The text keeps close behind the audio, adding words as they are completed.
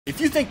If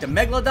you think the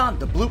megalodon,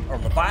 the bloop, or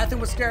leviathan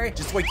was scary,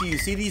 just wait till you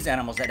see these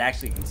animals that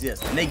actually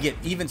exist. And they get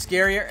even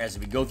scarier as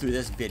we go through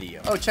this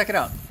video. Oh, check it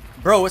out.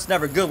 Bro, it's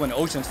never good when the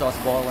ocean starts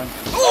boiling.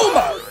 Oh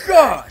my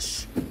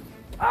gosh!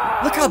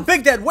 Look how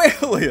big that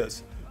whale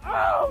is!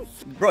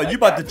 Bro, you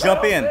about to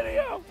jump in.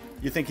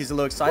 You think he's a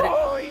little excited?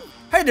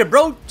 Hey, did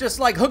bro just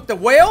like hook the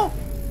whale?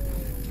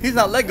 He's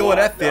not let go of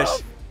that fish.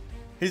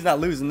 He's not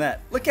losing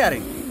that. Look at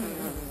him.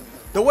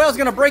 The whale's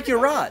gonna break your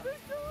rod.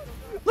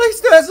 Look, he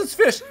still has his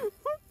fish.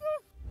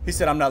 He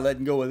said, I'm not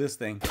letting go of this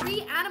thing.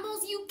 3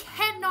 animals you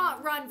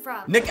cannot run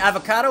from. Nick,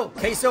 avocado,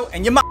 queso,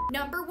 and your mom.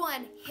 Number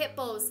 1,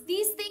 hippos.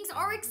 These things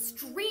are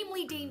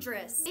extremely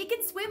dangerous. They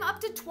can swim up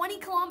to 20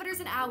 kilometers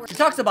an hour. She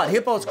talks about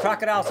hippos,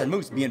 crocodiles, and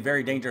moose being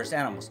very dangerous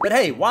animals. But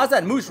hey, why is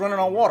that moose running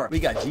on water? We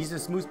got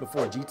Jesus Moose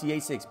before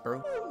GTA 6,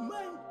 bro. Oh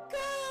my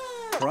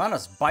God.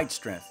 Piranha's bite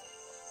strength.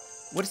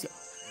 What is he?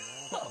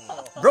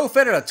 Bro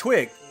fed it a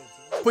twig.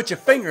 Put your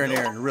finger in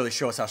there and really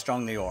show us how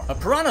strong they are. A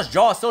piranha's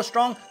jaw is so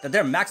strong that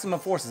their maximum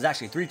force is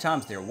actually 3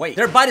 times their weight.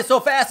 Their bite is so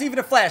fast, even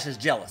the Flash is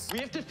jealous. We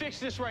have to fix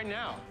this right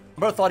now.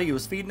 Bro thought he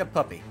was feeding a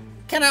puppy.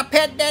 Can I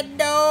pet that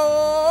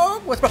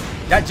dog? What's bro?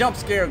 That jump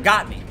scare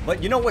got me.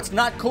 But you know what's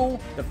not cool?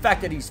 The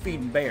fact that he's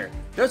feeding bear.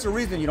 There's a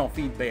reason you don't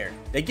feed bear.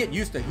 They get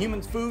used to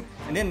humans' food,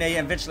 and then they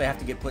eventually have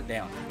to get put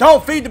down.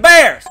 Don't feed the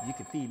bears! You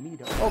can feed me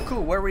though. Oh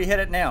cool, where are we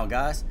headed now,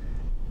 guys?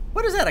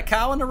 What is that, a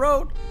cow on the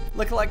road?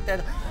 Looking like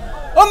that.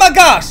 Oh my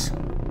gosh!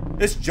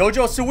 It's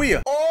Jojo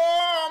Suia.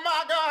 Oh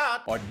my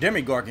God! Or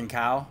Demigorgon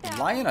cow.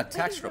 Lion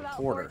attacks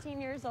reporter.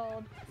 14 years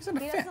old. He's on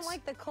the fence. He doesn't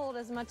like the cold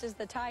as much as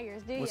the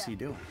tigers, do you? What's he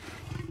doing?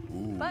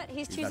 Ooh, but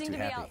he's choosing to be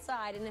happy.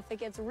 outside, and if it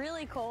gets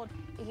really cold,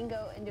 he can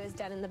go into his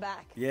den in the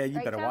back. Yeah,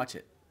 you better watch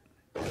it.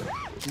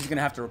 She's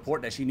gonna have to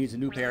report that she needs a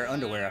new pair of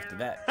underwear after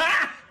that.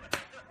 Ha!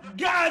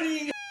 Got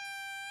him!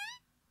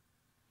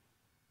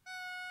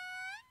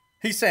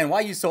 He's saying,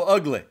 why you so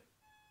ugly?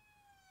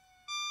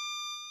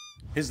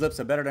 His lips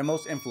are better than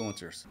most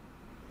influencers.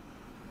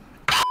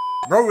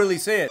 Bro really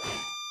said.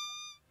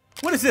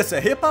 What is this,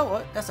 a hippo?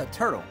 What? That's a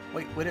turtle.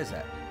 Wait, what is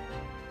that?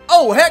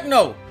 Oh, heck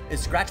no!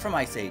 It's Scratch from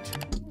Ice Age.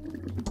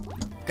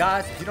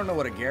 Guys, if you don't know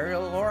what a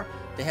gharial are,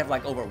 they have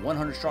like over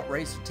 100 sharp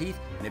razor teeth,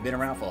 and they've been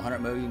around for 100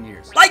 million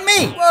years. Like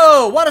me!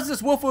 Whoa, why does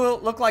this wolf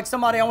look like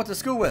somebody I went to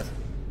school with?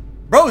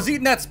 Bro's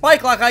eating that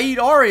spike like I eat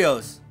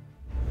Oreos.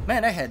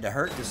 Man, that had to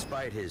hurt.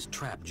 Despite his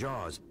trapped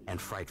jaws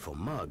and frightful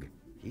mug,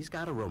 he's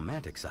got a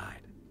romantic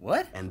side.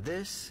 What? And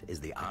this is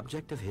the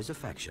object of his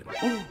affection.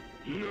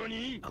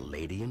 A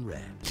lady in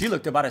red. She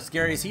looked about as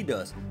scary as he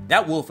does.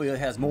 That wolf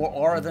has more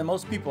aura than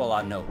most people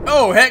I know.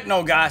 Oh, heck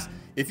no, guys.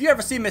 If you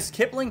ever see Miss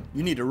Kipling,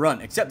 you need to run.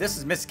 Except this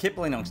is Miss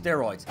Kipling on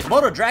steroids.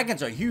 Komodo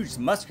dragons are huge,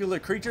 muscular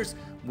creatures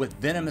with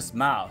venomous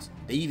mouths.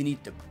 They even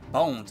eat the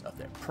bones of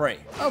their prey.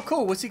 Oh,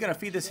 cool. What's he gonna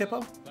feed this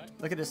hippo?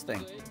 Look at this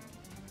thing.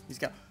 He's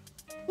got...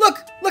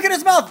 Look at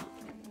his mouth.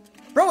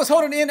 Bro is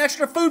holding in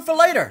extra food for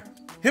later.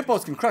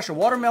 Hippos can crush a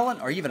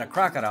watermelon or even a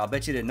crocodile. I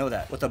bet you didn't know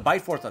that. With a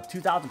bite force of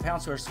 2,000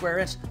 pounds per square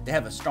inch, they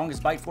have the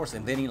strongest bite force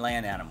of any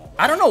land animal.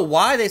 I don't know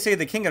why they say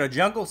the king of the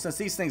jungle, since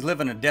these things live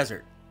in the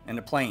desert and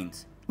the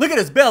plains. Look at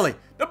his belly.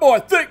 That boy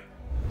thick.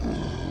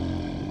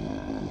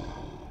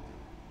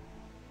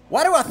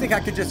 Why do I think I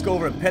could just go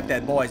over and pet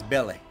that boy's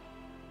belly?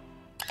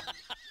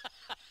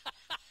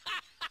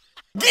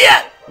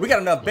 Get! We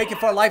got enough bacon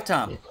for a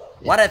lifetime.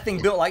 Why that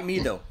thing built like me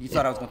though? You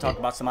thought I was gonna talk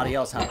about somebody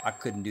else, huh? I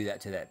couldn't do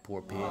that to that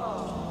poor pig.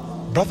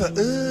 Brother,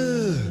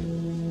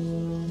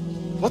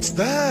 what's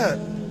that?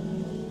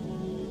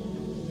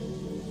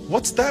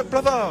 What's that,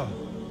 brother?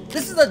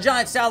 This is a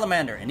giant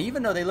salamander, and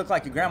even though they look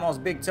like your grandma's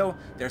big toe,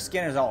 their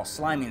skin is all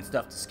slimy and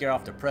stuff to scare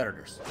off the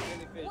predators.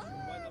 Jellyfish,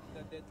 one of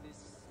the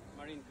deadliest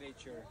marine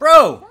creature.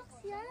 Bro!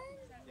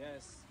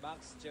 Yes,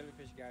 box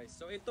jellyfish, guys.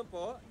 So ito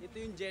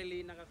yung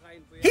jelly,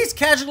 nakakain po yan. He's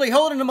casually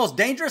holding the most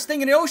dangerous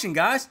thing in the ocean,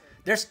 guys.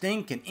 Their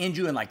sting can end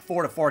you in like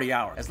 4 to 40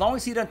 hours. As long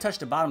as he doesn't touch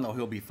the bottom though,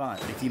 he'll be fine.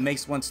 But if he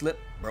makes one slip,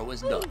 bro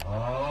is done.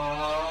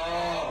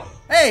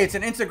 Hey, it's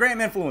an Instagram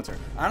influencer.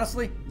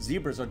 Honestly,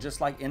 zebras are just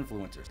like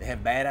influencers. They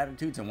have bad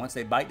attitudes, and once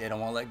they bite, they don't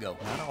want to let go.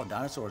 Not all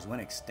dinosaurs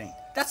went extinct.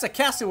 That's a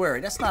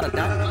cassowary. That's not a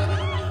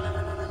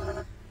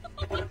dinosaur.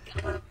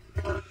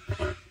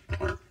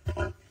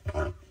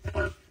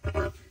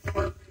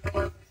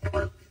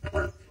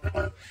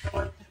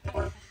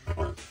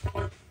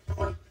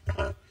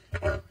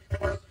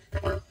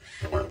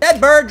 That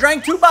bird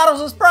drank 2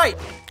 bottles of Sprite.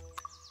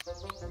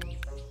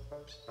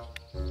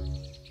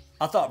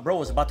 I thought bro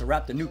was about to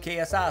rap the new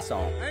KSI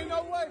song. Ain't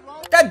no way,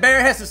 bro. That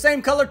bear has the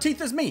same color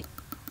teeth as me.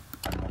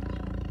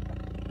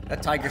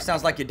 That tiger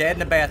sounds like your dad in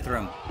the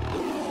bathroom.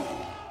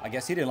 I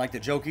guess he didn't like the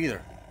joke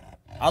either.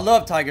 I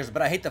love tigers,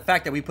 but I hate the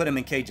fact that we put them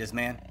in cages,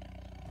 man.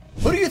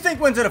 Who do you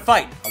think wins in a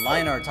fight? A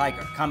lion or a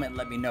tiger? Comment and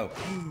let me know.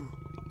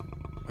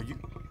 Are you...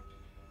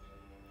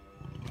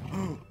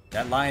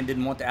 That lion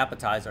didn't want the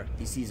appetizer.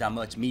 He sees how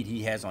much meat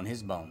he has on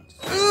his bones.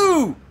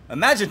 Ooh!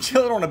 Imagine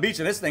chilling on the beach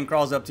and this thing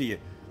crawls up to you.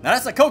 Now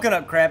that's a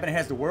coconut crab, and it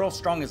has the world's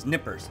strongest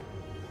nippers.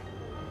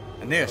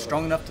 And they are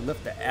strong enough to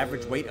lift the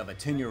average weight of a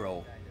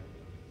 10-year-old.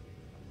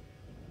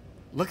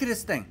 Look at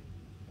this thing.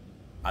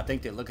 I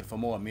think they're looking for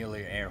more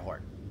Amelia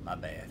Earhart. My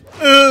bad.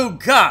 Oh,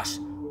 gosh.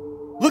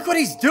 Look what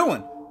he's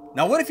doing.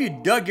 Now, what if you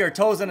dug your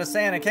toes in the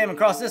sand and came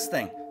across this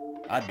thing?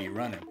 I'd be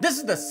running. This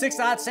is the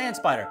six-eyed sand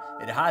spider.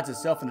 It hides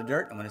itself in the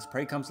dirt, and when its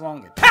prey comes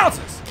along, it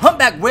pounces.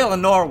 Humpback whale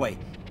in Norway.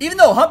 Even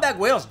though humpback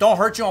whales don't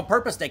hurt you on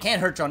purpose, they can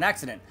hurt you on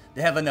accident.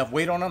 They have enough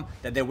weight on them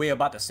that they weigh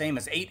about the same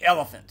as 8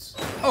 elephants.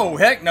 Oh,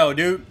 heck no,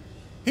 dude.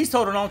 He's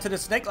holding on to the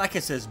snake like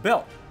it's his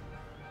belt.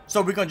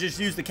 So we're gonna just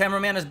use the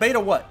cameraman as bait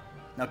or what?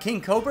 Now,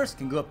 king cobras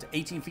can go up to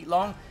 18 feet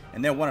long,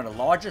 and they're one of the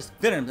largest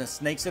venomous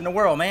snakes in the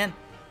world, man.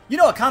 You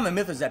know, a common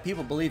myth is that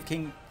people believe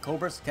king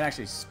cobras can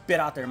actually spit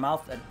out their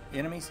mouth at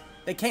enemies.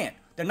 They can't.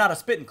 They're not a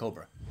spitting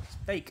cobra. It's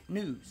fake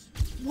news.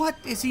 What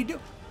is he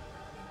doing?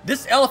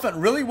 This elephant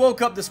really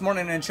woke up this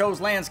morning and chose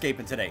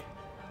landscaping today.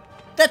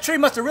 That tree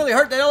must have really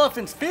hurt that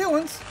elephant's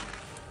feelings.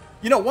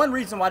 You know, one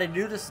reason why they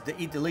do this is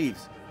to eat the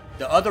leaves.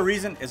 The other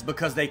reason is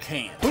because they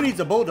can. Who needs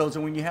a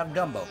bulldozer when you have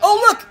Dumbo?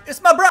 Oh, look,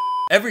 it's my bro.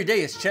 Every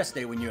day is chest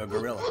day when you're a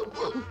gorilla.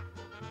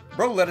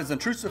 Bro, let his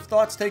intrusive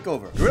thoughts take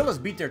over. Gorillas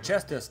beat their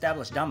chest to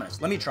establish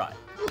dominance. Let me try.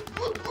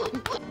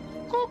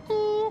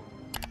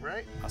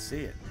 Right? I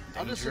see it.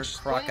 I'll just Danger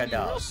explain to you real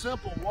crocodile.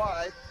 simple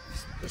why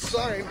the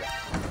sign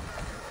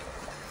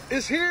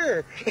is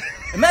here.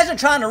 Imagine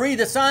trying to read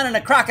the sign and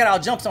a crocodile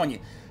jumps on you.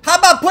 How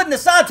about putting the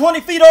sign 20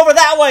 feet over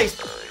that way?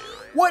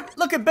 What?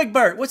 Look at Big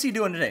Bird. What's he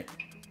doing today?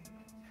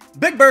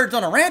 Big Bird's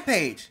on a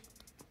rampage.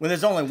 When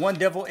there's only one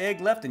devil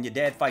egg left and your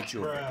dad fights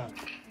you over it.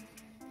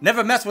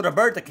 Never mess with a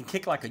bird that can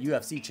kick like a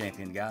UFC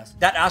champion, guys.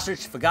 That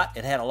ostrich forgot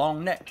it had a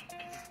long neck.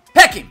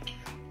 Peck him!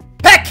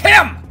 Peck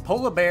him!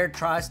 Polar bear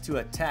tries to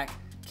attack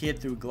kid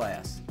through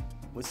glass.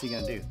 What's he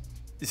gonna do?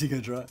 Is he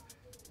gonna try?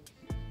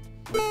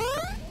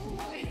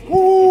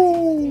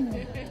 Ooh! Look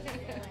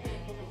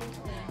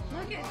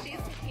at she's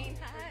saying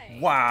hi.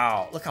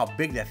 Wow, look how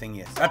big that thing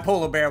is. That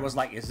polar bear was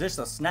like, is this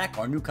a snack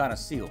or a new kind of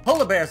seal?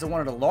 Polar bears are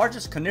one of the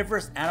largest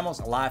carnivorous animals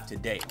alive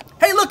today.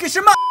 Hey, look, it's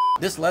your mom!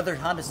 This leather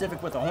Honda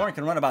Civic with a horn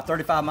can run about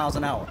 35 miles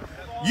an hour.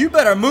 You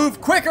better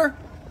move quicker.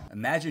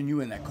 Imagine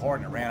you in that car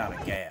and it ran out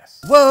of gas.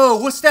 Whoa,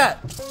 what's that?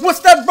 What's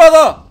that,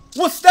 brother?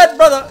 What's that,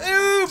 brother?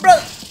 Ooh,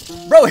 brother.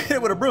 Bro, hit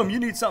it with a broom. You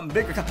need something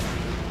bigger.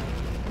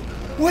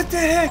 What the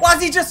heck? Why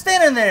is he just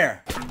standing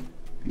there?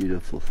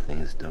 Beautiful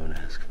things don't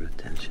ask for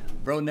attention.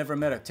 Bro never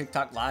met a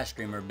TikTok live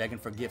streamer begging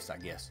for gifts, I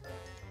guess.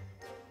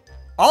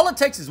 All it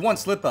takes is one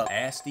slip up.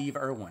 Ask Steve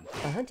Irwin.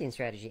 A hunting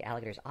strategy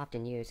alligators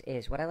often use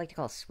is what I like to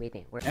call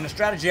sweeping. And the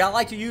strategy I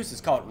like to use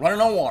is called running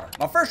on water.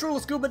 My first rule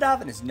of scuba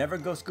diving is never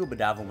go scuba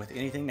diving with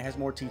anything that has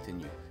more teeth than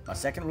you. My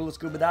second rule of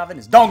scuba diving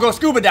is don't go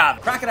scuba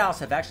diving. Crocodiles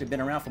have actually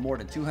been around for more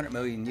than 200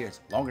 million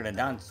years, longer than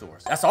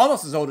dinosaurs. That's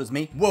almost as old as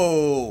me.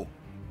 Whoa.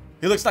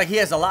 He looks like he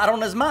has a lot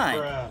on his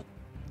mind.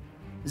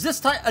 Is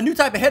this a new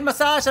type of head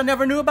massage I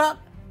never knew about?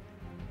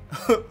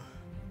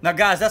 Now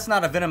guys, that's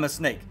not a venomous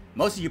snake.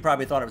 Most of you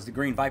probably thought it was the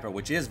green viper,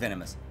 which is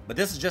venomous. But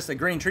this is just a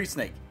green tree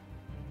snake.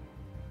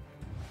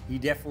 He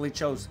definitely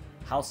chose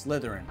House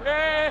Slytherin.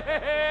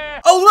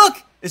 Oh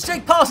look! It's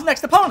Jake Paul's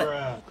next opponent!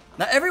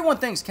 Now everyone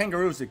thinks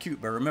kangaroos are cute,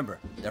 but remember,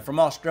 they're from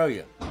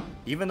Australia.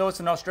 Even though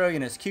it's an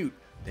Australian is cute,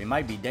 they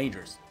might be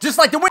dangerous. Just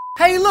like the wind.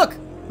 Hey look!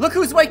 Look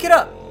who's waking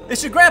up!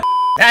 It's your grandpa!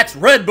 That's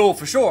Red Bull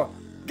for sure!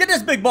 Get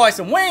this big boy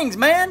some wings,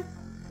 man!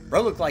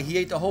 Bro looked like he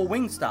ate the whole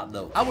Wingstop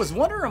though. I was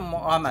wondering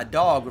why my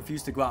dog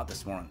refused to go out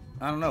this morning.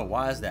 I don't know,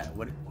 why is that?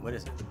 What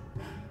is it?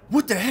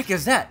 What the heck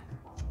is that?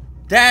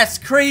 That's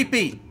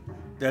creepy!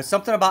 There's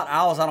something about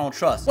owls I don't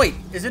trust. Wait,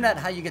 isn't that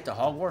how you get to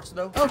Hogwarts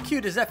though? Oh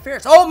cute, is that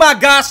Ferris? Oh my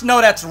gosh,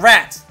 no, that's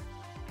rats!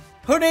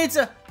 Who needs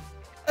a...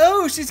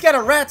 Oh, she's got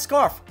a rat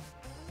scarf.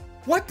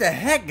 What the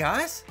heck,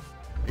 guys?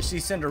 Is she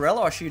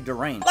Cinderella or is she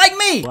deranged? Like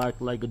me! Bark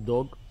like a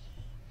dog.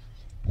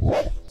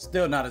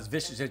 Still not as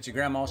vicious as your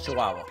grandma's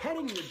chihuahua.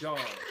 Petting your dog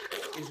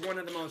is one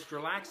of the most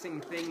relaxing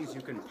things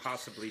you can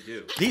possibly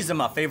do. These are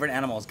my favorite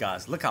animals,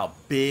 guys. Look how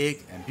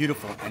big and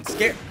beautiful and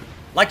scary.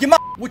 Like your mom.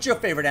 What's your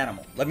favorite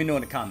animal? Let me know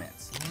in the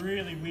comments.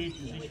 Really weird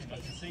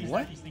position.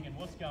 What? He's thinking,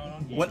 what's going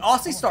on here? When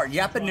Aussies start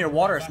yapping near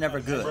water, it's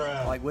never good.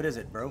 Like, what is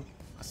it, bro?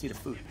 I see the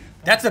food.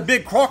 That's a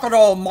big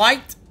crocodile,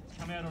 mate.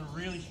 Come out on a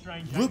really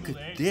strange Look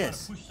angle at there.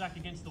 this. Push Zach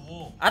against the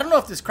wall. I don't know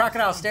if this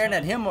crocodile's staring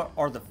at him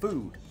or the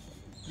food.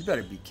 You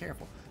better be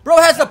careful. Bro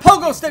has a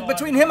pogo stick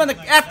between him and the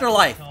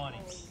afterlife.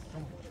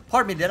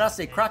 Pardon me, did I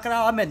say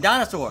crocodile? I meant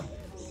dinosaur.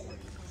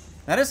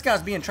 Now this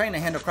guy's being trained to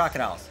handle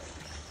crocodiles.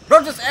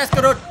 Bro, just ask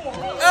her to...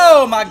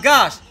 Oh my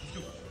gosh.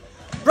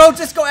 Bro,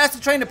 just go ask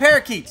to train the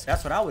parakeets.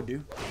 That's what I would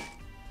do.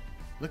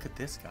 Look at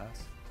this,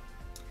 guys.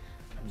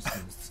 I'm just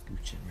gonna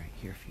scooch in right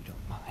here if you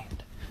don't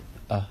mind.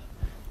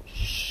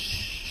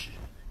 Shh.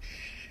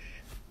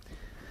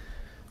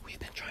 We've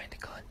been trying to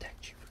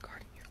contact you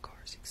regarding your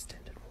car's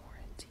extended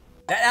warranty.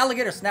 That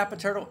alligator snapper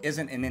turtle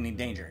isn't in any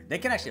danger. They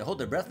can actually hold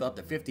their breath for up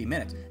to 50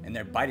 minutes, and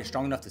their bite is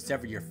strong enough to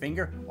sever your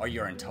finger or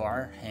your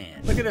entire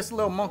hand. Look at this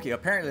little monkey.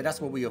 Apparently that's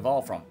what we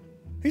evolved from.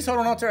 He's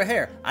holding on to her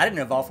hair. I didn't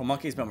evolve from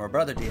monkeys, but my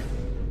brother did.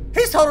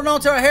 He's holding on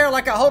to her hair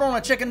like I hold on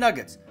to chicken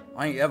nuggets.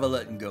 I ain't ever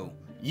letting go.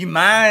 You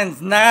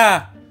minds?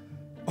 Nah.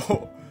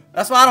 Oh,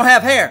 that's why I don't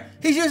have hair.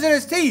 He's using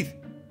his teeth.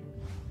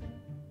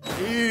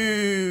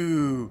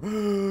 Ew.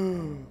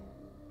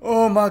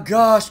 Oh my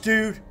gosh,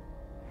 dude.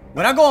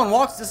 When I go on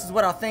walks, this is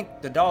what I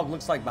think the dog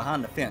looks like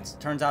behind the fence.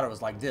 Turns out it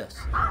was like this.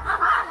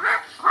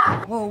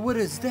 Whoa, what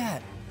is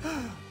that?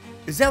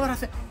 Is that what I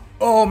think?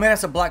 Oh man,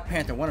 that's a black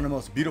panther, one of the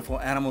most beautiful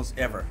animals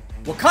ever.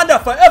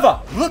 Wakanda forever!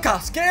 Look how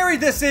scary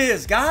this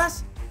is,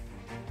 guys.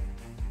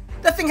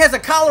 That thing has a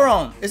collar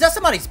on. Is that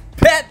somebody's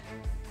pet?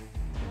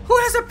 Who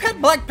has a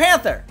pet black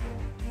panther?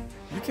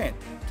 You can't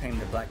tame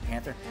the black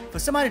panther. For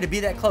somebody to be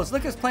that close,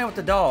 look at us playing with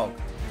the dog.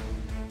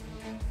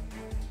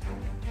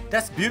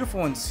 That's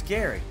beautiful and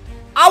scary.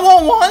 I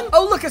want one!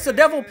 Oh look, it's a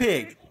devil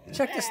pig.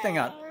 Check this thing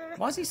out.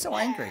 Why is he so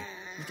angry?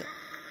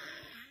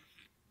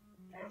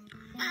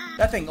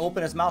 That thing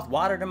opened his mouth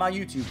wider than my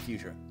YouTube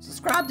future.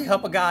 Subscribe to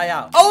help a guy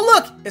out. Oh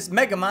look! It's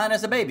Megamind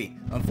as a baby.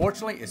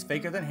 Unfortunately, it's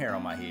faker than hair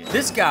on my head.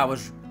 This guy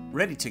was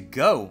ready to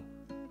go.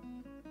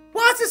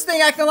 Why is this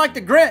thing acting like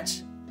the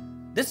Grinch?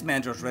 This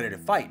man just ready to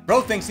fight.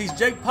 Bro thinks he's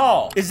Jake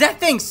Paul. Is that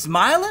thing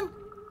smiling?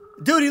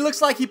 Dude, he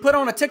looks like he put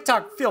on a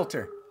TikTok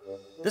filter.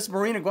 This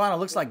marine iguana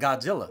looks like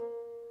Godzilla.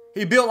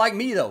 He built like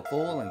me though,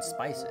 full and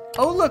spicy.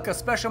 Oh look, a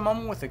special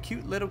moment with a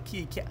cute little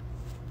kitty cat.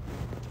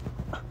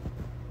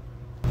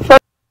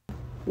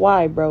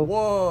 Why, bro?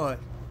 What?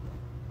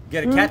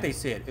 Get a cat, they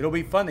said. It'll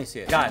be fun, they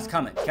said. Guys,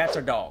 comment. Cats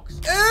or dogs?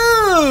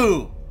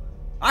 Ooh!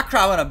 I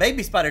cry when a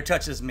baby spider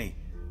touches me.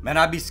 Man,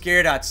 I'd be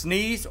scared I'd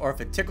sneeze or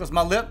if it tickles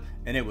my lip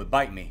and it would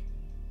bite me.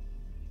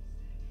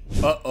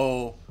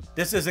 Uh-oh.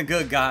 This isn't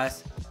good,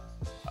 guys.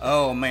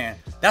 Oh, man.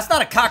 That's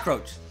not a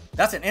cockroach.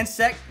 That's an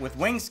insect with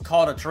wings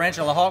called a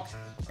tarantula hawk.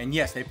 And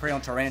yes, they prey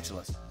on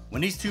tarantulas.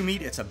 When these two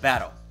meet, it's a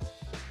battle.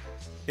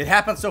 It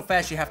happens so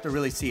fast you have to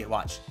really see it.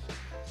 Watch.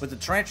 But the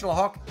tarantula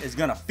hawk is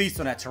gonna feast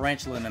on that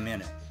tarantula in a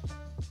minute.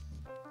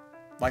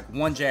 Like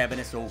one jab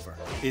and it's over.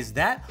 Is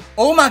that?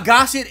 Oh my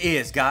gosh, it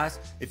is, guys.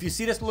 If you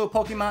see this little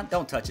Pokemon,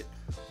 don't touch it.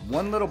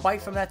 One little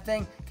bite from that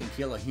thing can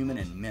kill a human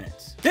in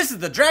minutes. This is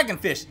the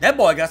dragonfish. That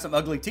boy got some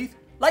ugly teeth,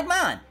 like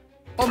mine.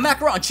 Oh,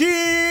 macaron.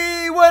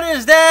 Gee, what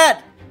is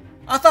that?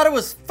 I thought it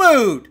was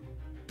food.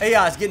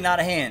 AI's getting out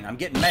of hand. I'm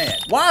getting mad.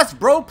 Why is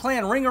bro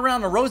playing Ring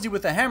Around the Rosie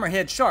with a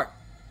hammerhead shark?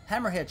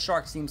 Hammerhead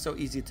sharks seem so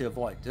easy to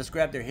avoid. Just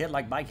grab their head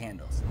like bike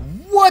handles.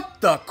 What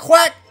the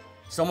quack?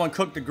 Someone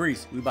cooked the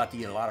grease. We about to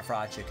eat a lot of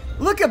fried chicken.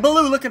 Look at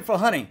Baloo looking for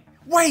honey.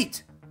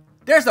 Wait,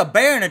 there's a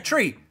bear in a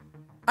tree.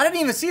 I didn't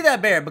even see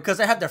that bear because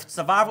I have the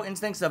survival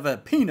instincts of a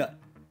peanut.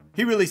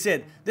 He really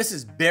said, this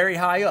is very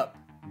high up.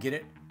 Get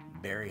it?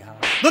 Very high.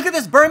 Look at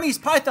this Burmese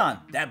python.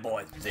 That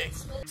boy's thick.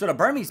 So the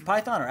Burmese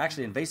python are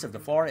actually invasive to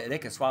Florida. They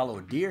can swallow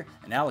a deer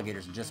and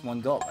alligators in just one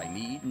gulp, like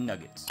me eating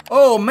nuggets.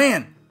 Oh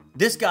man,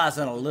 this guy's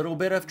in a little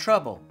bit of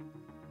trouble.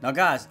 Now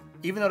guys,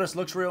 even though this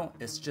looks real,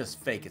 it's just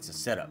fake. It's a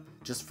setup,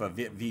 just for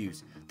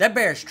views. That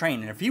bear is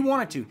trained, and if he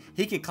wanted to,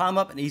 he could climb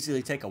up and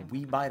easily take a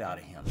wee bite out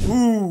of him.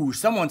 Ooh,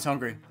 someone's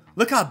hungry.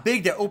 Look how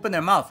big they open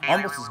their mouth,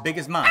 almost as big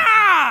as mine.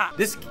 Ah!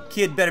 This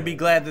kid better be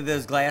glad that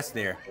there's glass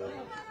there.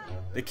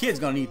 The kid's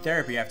gonna need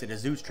therapy after the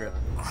zoo trip.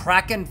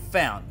 Kraken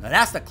found. Now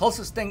that's the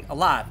closest thing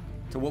alive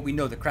to what we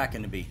know the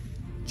Kraken to be.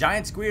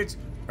 Giant squids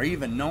are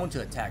even known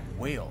to attack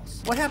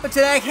whales. What happened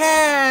to that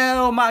cat?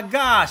 Oh my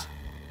gosh.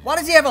 Why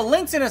does he have a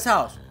lynx in his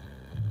house?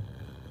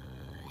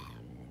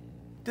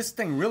 This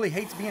thing really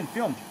hates being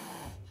filmed.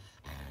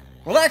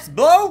 Relax,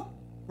 Blow.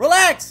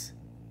 Relax.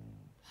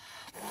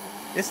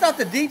 It's not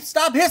the deep.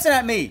 Stop hissing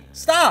at me.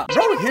 Stop.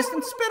 Bro hissed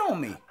and spit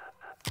on me.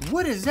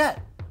 What is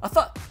that? I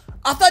thought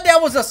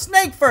that was a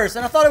snake first,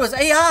 and I thought it was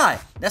AI.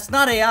 That's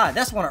not AI.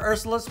 That's one of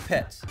Ursula's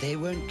pets. They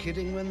weren't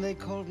kidding when they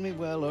called me,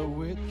 well, a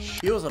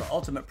witch. Eels are the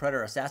ultimate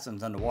predator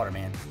assassins underwater,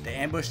 man. They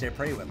ambush their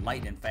prey with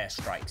lightning fast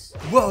strikes.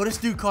 Whoa, this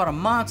dude caught a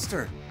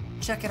monster.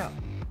 Check it out.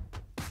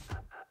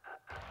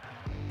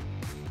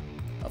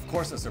 Of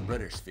course, it's a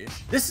British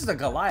fish. This is a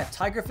Goliath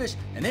tigerfish,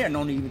 and they are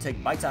known to even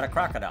take bites out of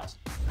crocodiles.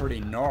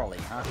 Pretty gnarly,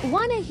 huh?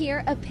 Wanna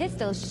hear a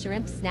pistol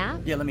shrimp snap?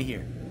 Yeah, let me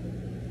hear.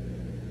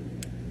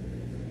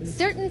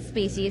 Certain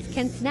species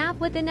can snap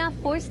with enough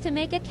force to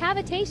make a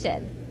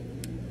cavitation.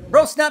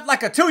 Bro snapped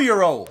like a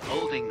 2-year-old.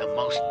 Holding the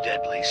most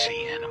deadly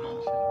sea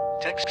animal.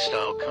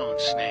 Textile cone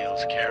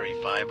snails carry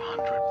 500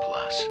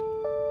 plus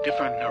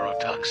different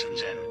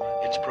neurotoxins in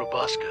its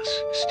proboscis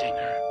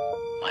stinger.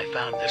 I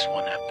found this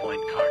one at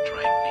Point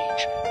Cartwright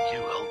Beach,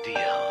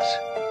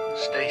 ULDLs.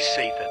 Stay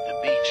safe at the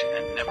beach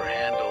and never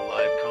handle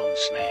live cone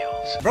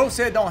snails. Bro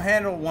said don't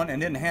handle one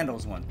and then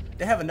handles one.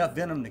 They have enough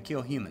venom to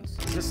kill humans.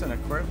 Is this an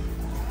aquarium?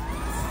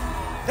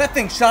 That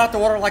thing shot out the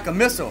water like a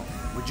missile.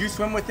 Would you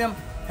swim with them?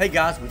 Hey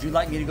guys, would you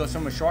like me to go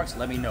swim with sharks?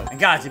 Let me know. And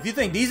guys, if you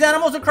think these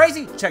animals are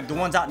crazy, check the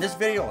ones out in this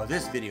video or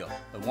this video.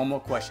 But one more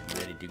question.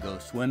 Ready to go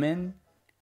swimming?